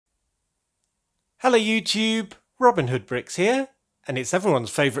Hello YouTube, Robin Hood Bricks here, and it's everyone's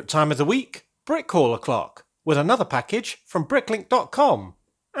favourite time of the week, Brick Call o'clock, with another package from Bricklink.com,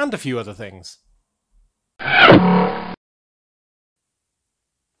 and a few other things. Now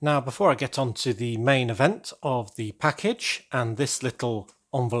before I get on to the main event of the package and this little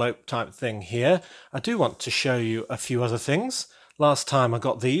envelope type thing here, I do want to show you a few other things. Last time I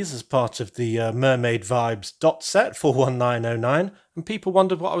got these as part of the Mermaid Vibes dot set for 1909, and people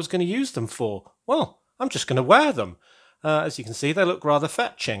wondered what I was going to use them for. Well, I'm just going to wear them. As you can see, they look rather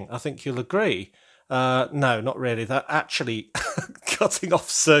fetching. I think you'll agree. No, not really. They're actually cutting off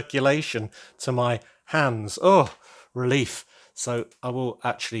circulation to my hands. Oh, relief. So I will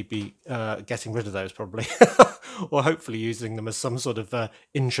actually be getting rid of those probably, or hopefully using them as some sort of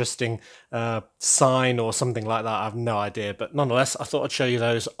interesting sign or something like that. I have no idea, but nonetheless, I thought I'd show you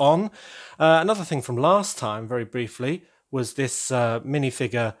those on. Another thing from last time, very briefly, was this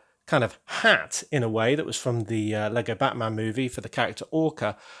minifigure kind of hat, in a way, that was from the Lego Batman movie for the character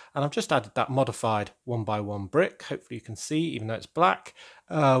Orca, and I've just added that modified 1x1 brick, hopefully you can see, even though it's black,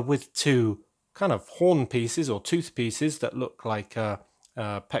 with two kind of horn pieces or tooth pieces that look like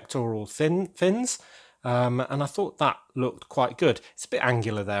pectoral fins, and I thought that looked quite good. It's a bit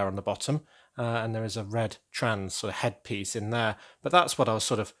angular there on the bottom, and there is a red trans sort of headpiece in there, but that's what I was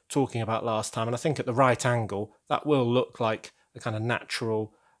sort of talking about last time, and I think at the right angle that will look like a kind of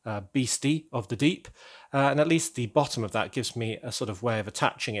natural beastie of the deep, and at least the bottom of that gives me a sort of way of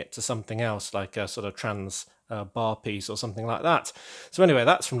attaching it to something else, like a sort of trans bar piece or something like that. So anyway,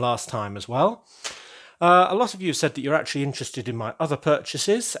 that's from last time as well. A lot of you have said that you're actually interested in my other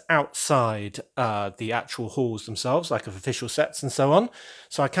purchases outside the actual hauls themselves, like of official sets and so on.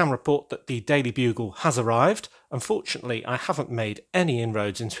 So I can report that the Daily Bugle has arrived. Unfortunately, I haven't made any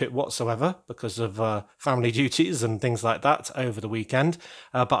inroads into it whatsoever because of family duties and things like that over the weekend.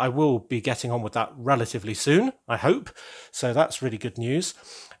 But I will be getting on with that relatively soon, I hope. So that's really good news.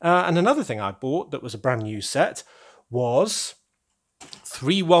 And another thing I bought that was a brand new set was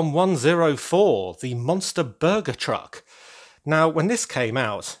 31104, the Monster Burger Truck. Now, when this came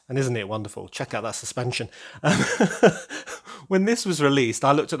out, and isn't it wonderful? Check out that suspension. When this was released,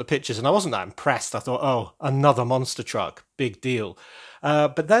 I looked at the pictures and I wasn't that impressed. I thought, oh, another monster truck, big deal.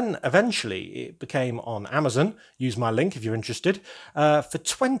 But then eventually it became on Amazon, use my link if you're interested, for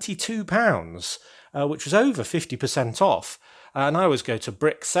 £22, which was over 50% off. And I always go to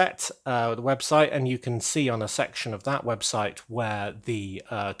Brickset, the website, and you can see on a section of that website where the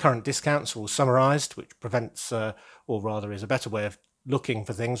current discounts are all summarised, which prevents, or rather is a better way of looking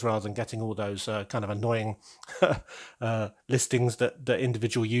for things rather than getting all those kind of annoying listings that the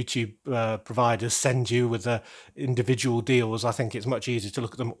individual YouTube providers send you with the individual deals. I think it's much easier to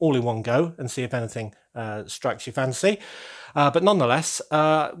look at them all in one go and see if anything strikes your fancy. But nonetheless,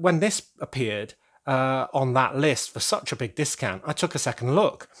 when this appeared on that list for such a big discount, I took a second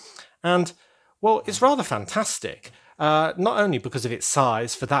look, and well, it's rather fantastic, not only because of its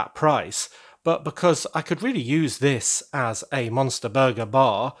size for that price, but because I could really use this as a Monster Burger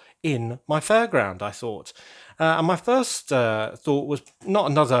bar in my fairground, I thought. And my first thought was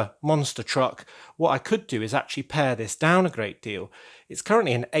not another monster truck. What I could do is actually pare this down a great deal. It's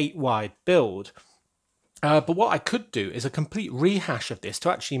currently an 8 wide build. But what I could do is a complete rehash of this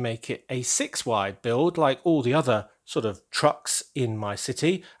to actually make it a 6 wide build like all the other sort of trucks in my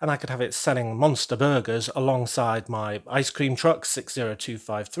city, and I could have it selling monster burgers alongside my ice cream truck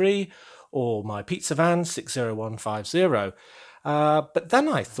 60253 or my pizza van 60150. But then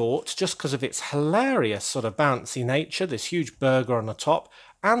I thought, just because of its hilarious sort of bouncy nature, this huge burger on the top,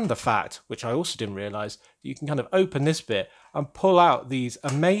 and the fact, which I also didn't realise, that you can kind of open this bit and pull out these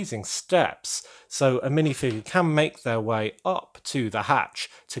amazing steps so a minifigure can make their way up to the hatch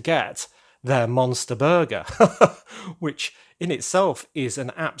to get their monster burger, which in itself is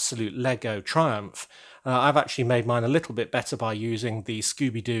an absolute Lego triumph. I've actually made mine a little bit better by using the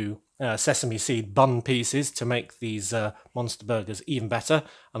Scooby-Doo sesame seed bun pieces to make these monster burgers even better,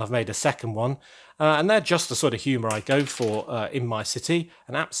 and I've made a second one, and they're just the sort of humour I go for in my city,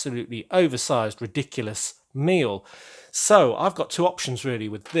 an absolutely oversized, ridiculous meal. So I've got two options really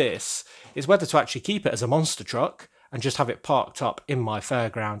with this, is whether to actually keep it as a monster truck and just have it parked up in my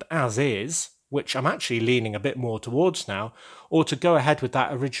fairground as is, which I'm actually leaning a bit more towards now, or to go ahead with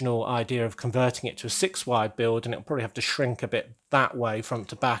that original idea of converting it to a 6 wide build, and it'll probably have to shrink a bit that way front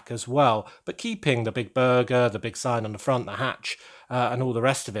to back as well, but keeping the big burger, the big sign on the front, the hatch, and all the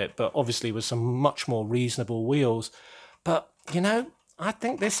rest of it, but obviously with some much more reasonable wheels. But, you know, I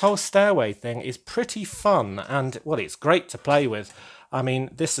think this whole stairway thing is pretty fun, and, well, it's great to play with. I mean,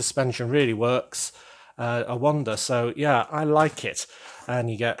 this suspension really works a wonder, so yeah, I like it. And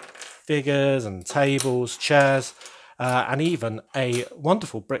you get figures and tables, chairs, and even a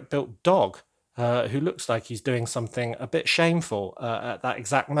wonderful brick-built dog who looks like he's doing something a bit shameful at that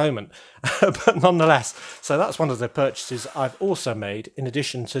exact moment. But nonetheless, so that's one of the purchases I've also made in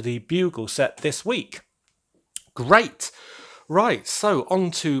addition to the bugle set this week. Great. Right, so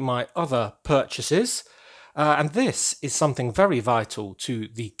on to my other purchases. And this is something very vital to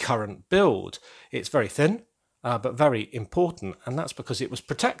the current build. It's very thin, but very important, and that's because it was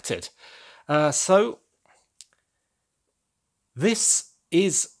protected. So this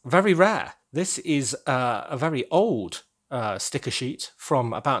is very rare. This is a very old sticker sheet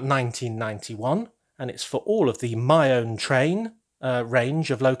from about 1991, and it's for all of the My Own Train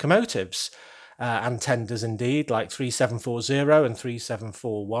range of locomotives. And tenders indeed, like 3740 and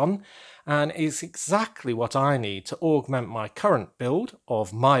 3741, and is exactly what I need to augment my current build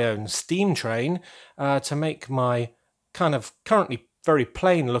of my own steam train to make my kind of currently very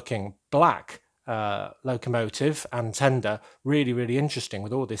plain looking black locomotive and tender really, really interesting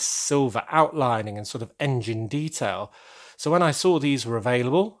with all this silver outlining and sort of engine detail. So when I saw these were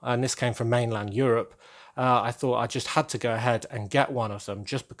available, and this came from mainland Europe, I thought I just had to go ahead and get one of them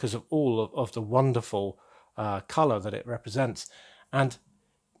just because of all of the wonderful colour that it represents. And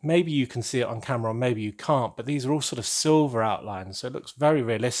maybe you can see it on camera or maybe you can't, but these are all sort of silver outlines, so it looks very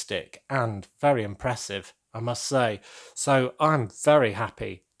realistic and very impressive, I must say. So I'm very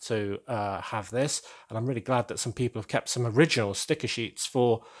happy to have this, and I'm really glad that some people have kept some original sticker sheets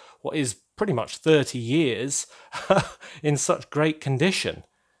for what is pretty much 30 years in such great condition.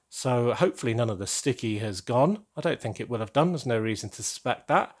 So hopefully none of the sticky has gone. I don't think it will have done. There's no reason to suspect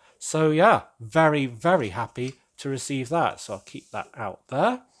that. So yeah, very, very happy to receive that. So I'll keep that out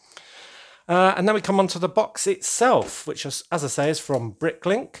there. And then we come on to the box itself, which, as I say, is from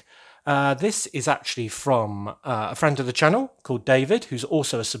Bricklink. This is actually from a friend of the channel called David, who's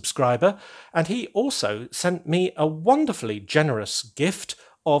also a subscriber. And he also sent me a wonderfully generous gift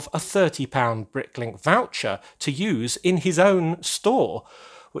of a £30 Bricklink voucher to use in his own store,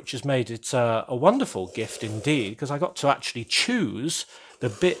 which has made it a wonderful gift indeed, because I got to actually choose the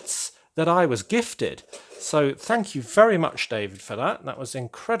bits that I was gifted. So thank you very much, David, for that. That was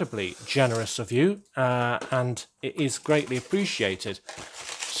incredibly generous of you, and it is greatly appreciated.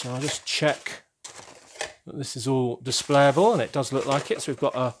 So I'll just check that this is all displayable, and it does look like it. So we've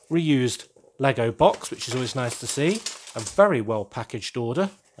got a reused Lego box, which is always nice to see. A very well packaged order.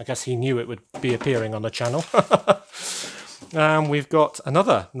 I guess he knew it would be appearing on the channel. And we've got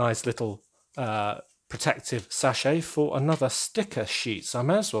another nice little protective sachet for another sticker sheet. So I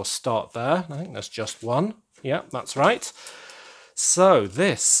may as well start there. I think there's just one. Yeah, that's right. So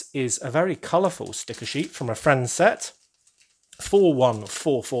this is a very colourful sticker sheet from a friend set.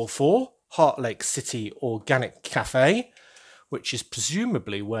 41444, Heart Lake City Organic Cafe, which is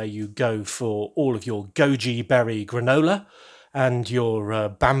presumably where you go for all of your goji berry granola and your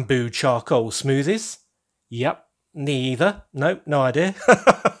bamboo charcoal smoothies. Yep. Neither. Nope, no idea.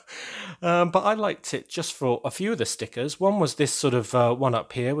 But I liked it just for a few of the stickers. One was this sort of one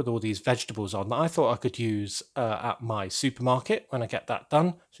up here with all these vegetables on that I thought I could use at my supermarket when I get that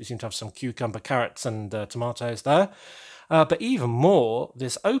done. So we seem to have some cucumber, carrots and tomatoes there. But even more,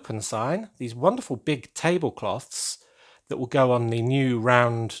 this open sign, these wonderful big tablecloths that will go on the new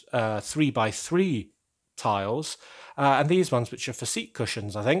round 3x3 tiles. And these ones which are for seat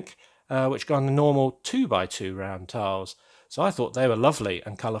cushions, I think. Which go on the normal 2x2 round tiles. So I thought they were lovely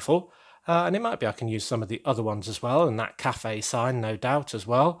and colourful. And it might be I can use some of the other ones as well, and that cafe sign, no doubt, as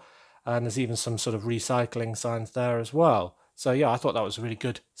well. And there's even some sort of recycling signs there as well. So yeah, I thought that was a really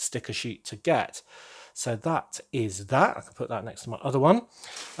good sticker sheet to get. So that is that. I can put that next to my other one.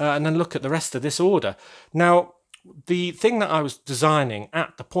 And then look at the rest of this order. Now, the thing that I was designing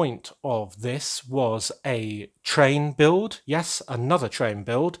at the point of this was a train build. Yes, another train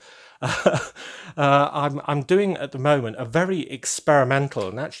build. I'm doing at the moment a very experimental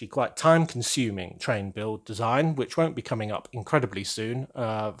and actually quite time-consuming train build design, which won't be coming up incredibly soon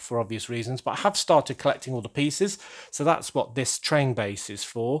for obvious reasons, but I have started collecting all the pieces, so that's what this train base is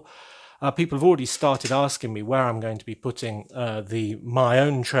for. People have already started asking me where I'm going to be putting the My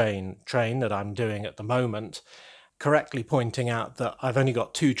Own train that I'm doing at the moment, correctly pointing out that I've only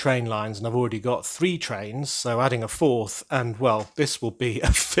got 2 train lines and I've already got 3 trains, so adding a 4th, and well, this will be a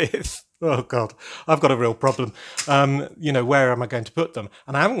 5th. Oh God, I've got a real problem. Where am I going to put them?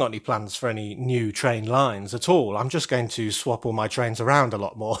 And I haven't got any plans for any new train lines at all. I'm just going to swap all my trains around a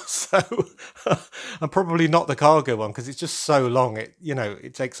lot more. So I'm probably not the cargo one because it's just so long.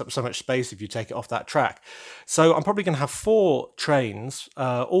 It takes up so much space if you take it off that track. So I'm probably going to have 4 trains,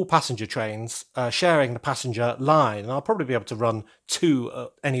 all passenger trains, sharing the passenger line. And I'll probably be able to run 2 at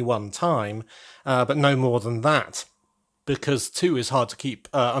any one time, but no more than that, because 2 is hard to keep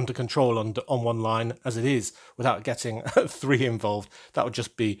under control on one line as it is without getting 3 involved. That would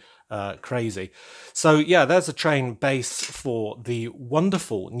just be crazy. So yeah, there's a train base for the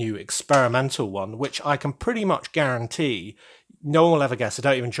wonderful new experimental one, which I can pretty much guarantee no one will ever guess. So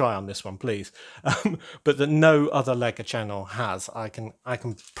don't even try on this one, please. But that no other Lego channel has. I can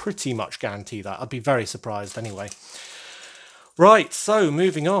pretty much guarantee that. I'd be very surprised anyway. Right, so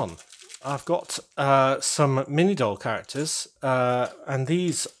moving on. I've got some mini doll characters, and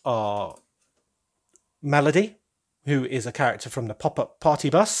these are Melody, who is a character from the pop-up party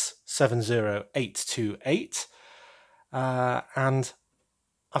bus 70828, and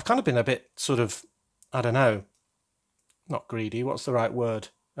I've kind of been a bit sort of, I don't know, not greedy, what's the right word?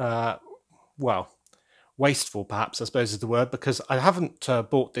 Well, wasteful perhaps, I suppose is the word, because I haven't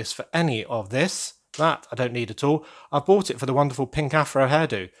bought this for any of this. That I don't need at all. I've bought it for the wonderful pink afro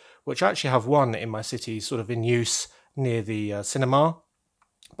hairdo, which I actually have one in my city, sort of in use near the cinema.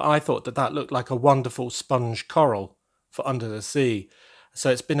 But I thought that looked like a wonderful sponge coral for under the sea. So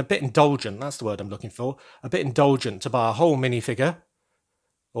it's been a bit indulgent, that's the word I'm looking for, a bit indulgent to buy a whole minifigure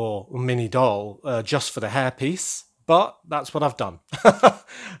or mini doll just for the hairpiece. But that's what I've done,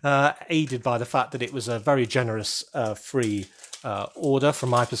 aided by the fact that it was a very generous free order from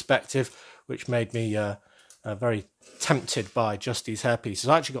my perspective, which made me very tempted by just these hairpieces.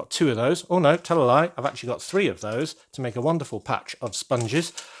 I actually got 2 of those. Oh no, tell a lie. I've actually got 3 of those to make a wonderful patch of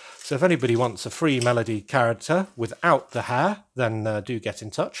sponges. So if anybody wants a free Melody character without the hair, then do get in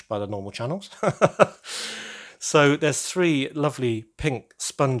touch by the normal channels. So there's 3 lovely pink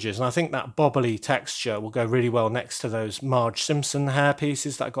sponges, and I think that bobbly texture will go really well next to those Marge Simpson hair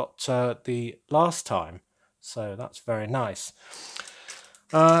pieces that I got the last time. So that's very nice.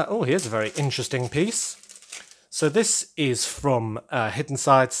 Oh, here's a very interesting piece. So this is from Hidden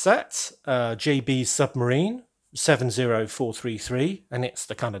Side set, JB Submarine 70433, and it's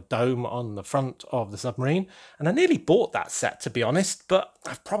the kind of dome on the front of the submarine. And I nearly bought that set, to be honest, but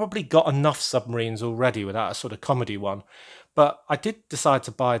I've probably got enough submarines already without a sort of comedy one. But I did decide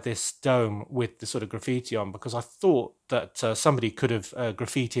to buy this dome with the sort of graffiti on because I thought that somebody could have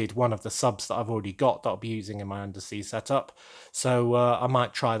graffitied one of the subs that I've already got that I'll be using in my undersea setup. So I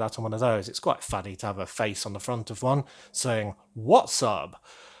might try that on one of those. It's quite funny to have a face on the front of one saying, "What sub?"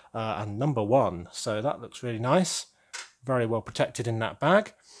 And number 1. So that looks really nice. Very well protected in that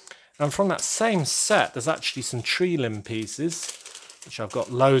bag. And from that same set, there's actually some tree limb pieces, which I've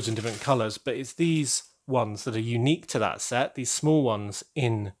got loads in different colours, but it's these ones that are unique to that set, these small ones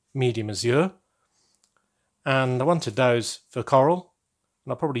in medium azure. And I wanted those for coral,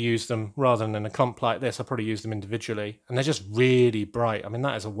 and I'll probably use them rather than in a clump like this. I'll probably use them individually, and they're just really bright. I mean,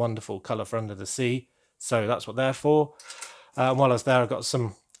 that is a wonderful colour for under the sea, so that's what they're for. And while I was there, I got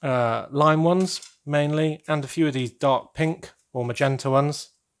some lime ones mainly, and a few of these dark pink or magenta ones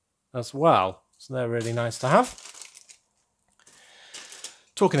as well, so they're really nice to have.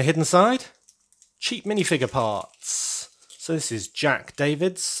 Talking of Hidden Side, cheap minifigure parts. So this is Jack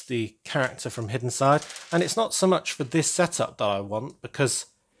Davids, the character from Hidden Side, and it's not so much for this setup that I want, because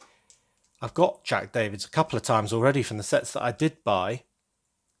I've got Jack Davids a couple of times already from the sets that I did buy.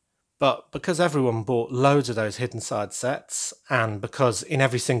 But because everyone bought loads of those Hidden Side sets, and because in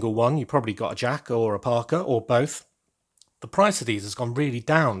every single one you probably got a Jack or a Parker or both, the price of these has gone really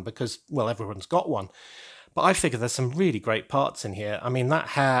down because, well, everyone's got one. But I figure there's some really great parts in here. I mean, that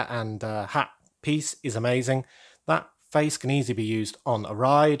hair and hat piece is amazing. That face can easily be used on a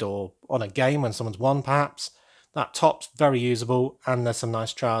ride or on a game when someone's won, perhaps. That top's very usable, and there's some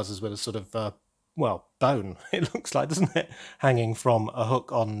nice trousers with a sort of bone, it looks like, doesn't it, hanging from a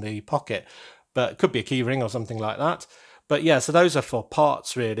hook on the pocket, but it could be a key ring or something like that. But yeah, so those are for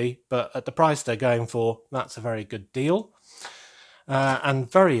parts really, but at the price they're going for, that's a very good deal.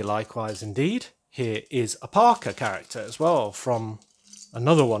 And very likewise indeed, here is a Parker character as well from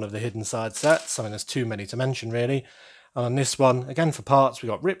another one of the Hidden Side sets. I mean, there's too many to mention really. And on this one, again for parts, we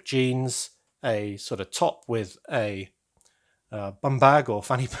got ripped jeans, a sort of top with a bum bag or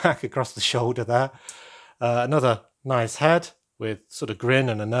fanny pack across the shoulder there. Another nice head with sort of grin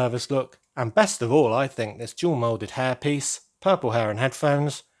and a nervous look. And best of all, I think, this dual moulded hairpiece, purple hair and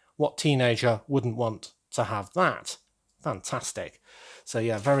headphones. What teenager wouldn't want to have that? Fantastic. So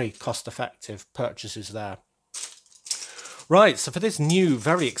yeah, very cost-effective purchases there. Right, so for this new,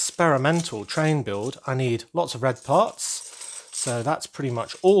 very experimental train build, I need lots of red parts. So that's pretty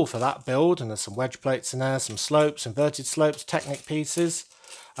much all for that build, and there's some wedge plates in there, some slopes, inverted slopes, Technic pieces.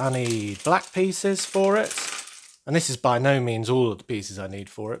 I need black pieces for it. And this is by no means all of the pieces I need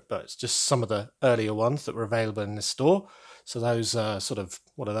for it, but it's just some of the earlier ones that were available in this store. So those sort of,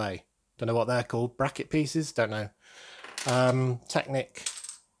 what are they? Don't know what they're called. Bracket pieces? Don't know. Technic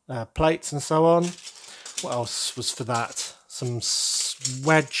plates and so on. What else was for that? Some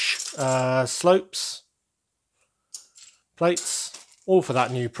wedge slopes, plates, all for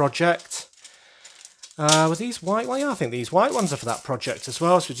that new project. Were these white? Well, yeah, I think these white ones are for that project as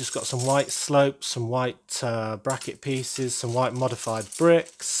well. So we've just got some white slopes, some white bracket pieces, some white modified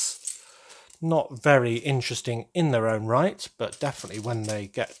bricks. Not very interesting in their own right, but definitely when they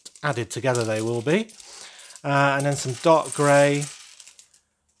get added together they will be. And then some dark grey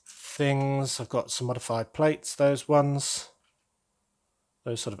things. I've got some modified plates, those ones.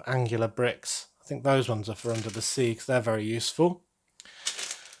 Those sort of angular bricks. I think those ones are for under the sea because they're very useful.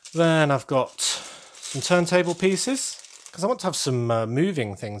 Then I've got some turntable pieces because I want to have some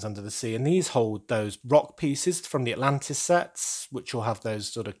moving things under the sea, and these hold those rock pieces from the Atlantis sets, which will have those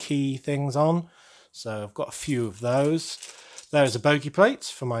sort of key things on. So I've got a few of those. There's a bogey plate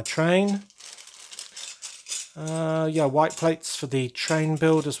for my train. Yeah, white plates for the train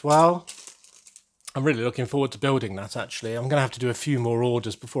build as well. I'm really looking forward to building that, actually. I'm going to have to do a few more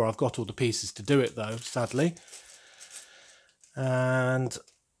orders before I've got all the pieces to do it, though, sadly. And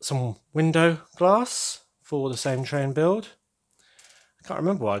some window glass for the same train build. I can't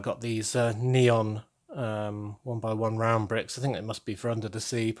remember why I got these neon 1x1 round bricks. I think it must be for under the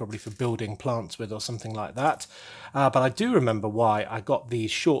sea, probably for building plants with or something like that. But I do remember why I got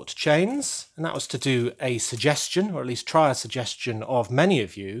these short chains, and that was to do a suggestion, or at least try a suggestion of many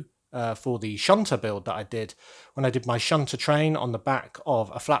of you, for the shunter build that I did when I did my shunter train on the back of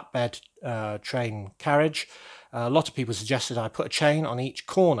a flatbed train carriage. A lot of people suggested I put a chain on each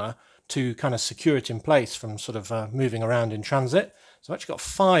corner to kind of secure it in place from sort of moving around in transit. So I've actually got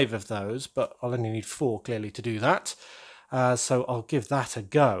 5 of those, but I'll only need 4 clearly to do that. So I'll give that a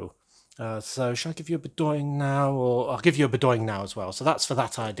go. So shall I give you a bedoying now, or I'll give you a bedoying now as well. So that's for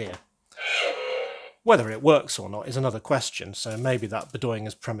that idea. Whether it works or not is another question, so maybe that bedoying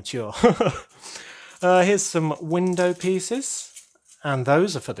is premature. Here's some window pieces, and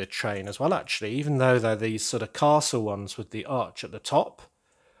those are for the train as well, actually, even though they're these sort of castle ones with the arch at the top,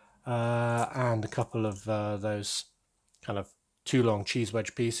 and a couple of those kind of 2 long cheese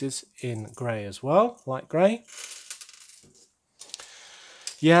wedge pieces in grey as well, light grey.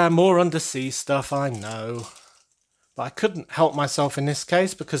 Yeah, more undersea stuff, I know. But I couldn't help myself in this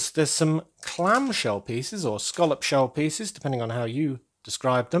case because there's some clamshell pieces or scallop shell pieces, depending on how you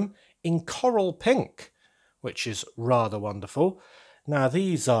describe them, in coral pink, which is rather wonderful. Now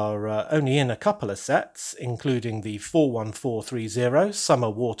these are only in a couple of sets, including the 41430 Summer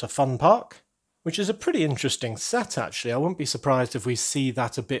Water Fun Park, which is a pretty interesting set actually. I wouldn't be surprised if we see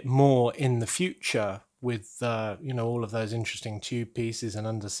that a bit more in the future with you know, all of those interesting tube pieces and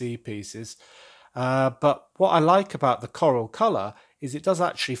undersea pieces. But what I like about the coral colour is it does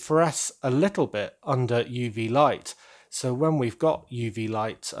actually fluoresce a little bit under UV light. So when we've got UV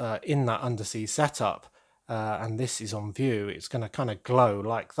light in that undersea setup, and this is on view, it's going to kind of glow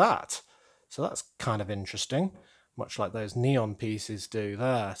like that. So that's kind of interesting, much like those neon pieces do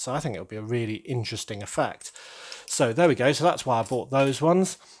there. So I think it'll be a really interesting effect. So there we go. So that's why I bought those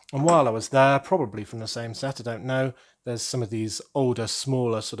ones. And while I was there, probably from the same set, I don't know, there's some of these older,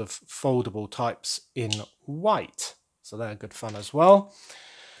 smaller sort of foldable types in white. So they're good fun as well.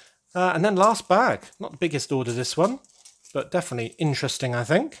 And then last bag, not the biggest order this one, but definitely interesting, I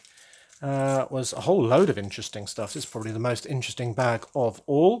think. Was a whole load of interesting stuff. This is probably the most interesting bag of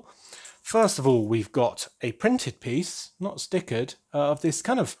all. First of all, we've got a printed piece, not stickered, of this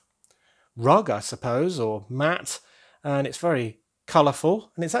kind of rug, I suppose, or mat. And it's very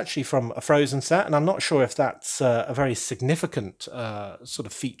colourful, and it's actually from a Frozen set, and I'm not sure if that's a very significant sort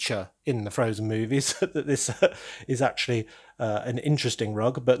of feature in the Frozen movies, that this is actually an interesting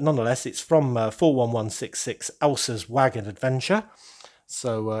rug, but nonetheless it's from 41166 Elsa's Wagon Adventure.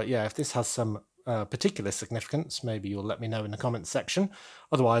 So yeah, if this has some particular significance, maybe you'll let me know in the comments section.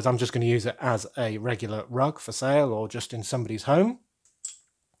 Otherwise I'm just going to use it as a regular rug for sale or just in somebody's home.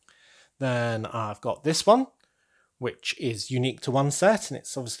 Then I've got this one, which is unique to one set, and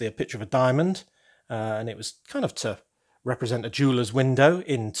it's obviously a picture of a diamond, and it was kind of to represent a jeweller's window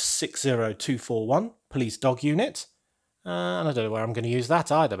in 60241, Police Dog Unit. And I don't know where I'm going to use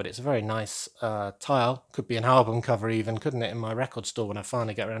that either, but it's a very nice tile. Could be an album cover even, couldn't it, in my record store when I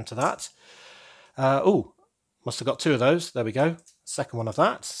finally get around to that. Oh, must have got 2 of those. There we go. Second one of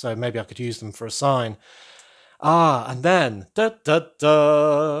that. So maybe I could use them for a sign. And then,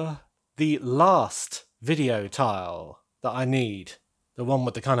 the last video tile that I need. The one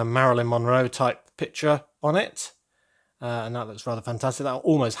with the kind of Marilyn Monroe type picture on it. And that looks rather fantastic. That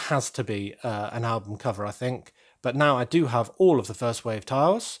almost has to be an album cover, I think. But now I do have all of the first wave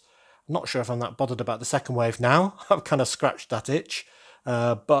tiles. I'm not sure if I'm that bothered about the second wave now. I've kind of scratched that itch.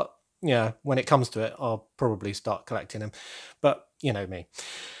 But yeah, when it comes to it, I'll probably start collecting them. But you know me.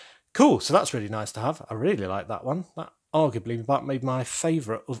 Cool, so that's really nice to have. I really like that one. That arguably might be my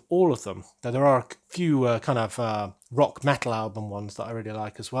favourite of all of them. Though there are a few kind of rock metal album ones that I really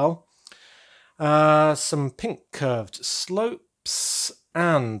like as well. Some pink curved slopes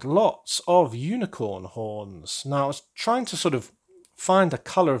and lots of unicorn horns. Now I was trying to sort of find a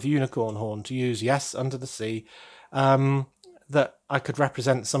colour of unicorn horn to use, yes, under the sea, that I could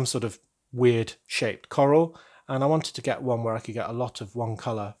represent some sort of weird shaped coral. And I wanted to get one where I could get a lot of one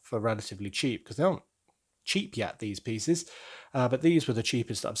colour for relatively cheap, because they aren't cheap yet, these pieces. But these were the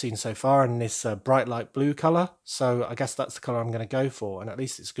cheapest that I've seen so far in this bright light blue colour. So I guess that's the colour I'm going to go for. And at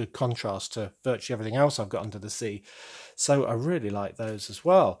least it's good contrast to virtually everything else I've got under the sea. So I really like those as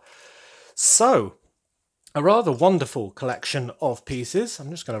well. So a rather wonderful collection of pieces.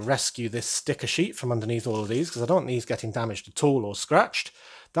 I'm just going to rescue this sticker sheet from underneath all of these because I don't want these getting damaged at all or scratched.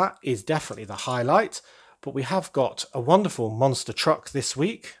 That is definitely the highlight. But we have got a wonderful monster truck this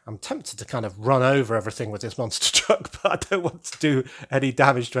week. I'm tempted to kind of run over everything with this monster truck, but I don't want to do any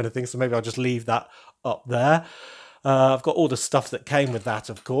damage to anything, so maybe I'll just leave that up there. I've got all the stuff that came with that,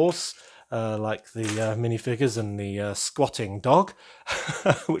 of course, like the minifigures and the squatting dog,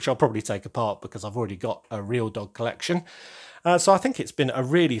 which I'll probably take apart because I've already got a real dog collection. So I think it's been a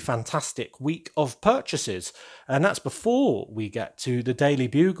really fantastic week of purchases, and that's before we get to the Daily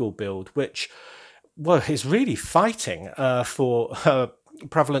Bugle build, which, well, is really fighting for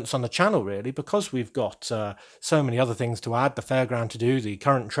prevalence on the channel, really, because we've got so many other things to add, the fairground to do, the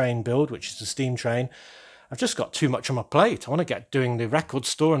current train build, which is the steam train. I've just got too much on my plate. I want to get doing the record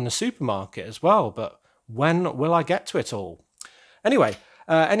store and the supermarket as well, but when will I get to it all? Anyway,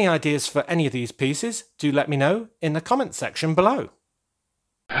 any ideas for any of these pieces, do let me know in the comments section below.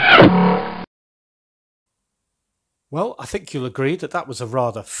 Well, I think you'll agree that that was a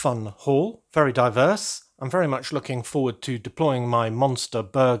rather fun haul, very diverse. I'm very much looking forward to deploying my Monster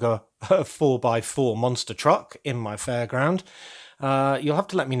Burger 4x4 monster truck in my fairground. You'll have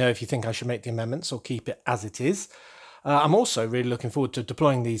to let me know if you think I should make the amendments or keep it as it is. I'm also really looking forward to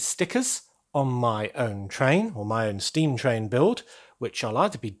deploying these stickers on my own train, or my own steam train build, which I'll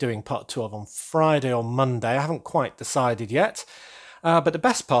either be doing part 2 of on Friday or Monday. I haven't quite decided yet. But the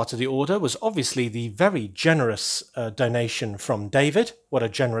best part of the order was obviously the very generous donation from David, what a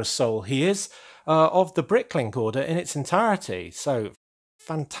generous soul he is, of the Bricklink order in its entirety. So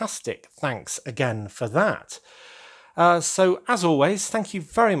fantastic thanks again for that. So as always, thank you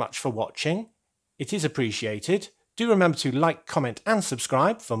very much for watching. It is appreciated. Do remember to like, comment and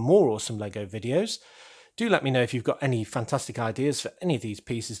subscribe for more awesome LEGO videos. Do let me know if you've got any fantastic ideas for any of these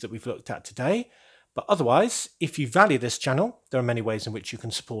pieces that we've looked at today. But otherwise, if you value this channel, there are many ways in which you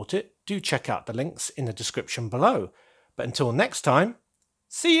can support it. Do check out the links in the description below. But until next time,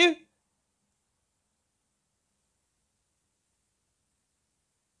 see you!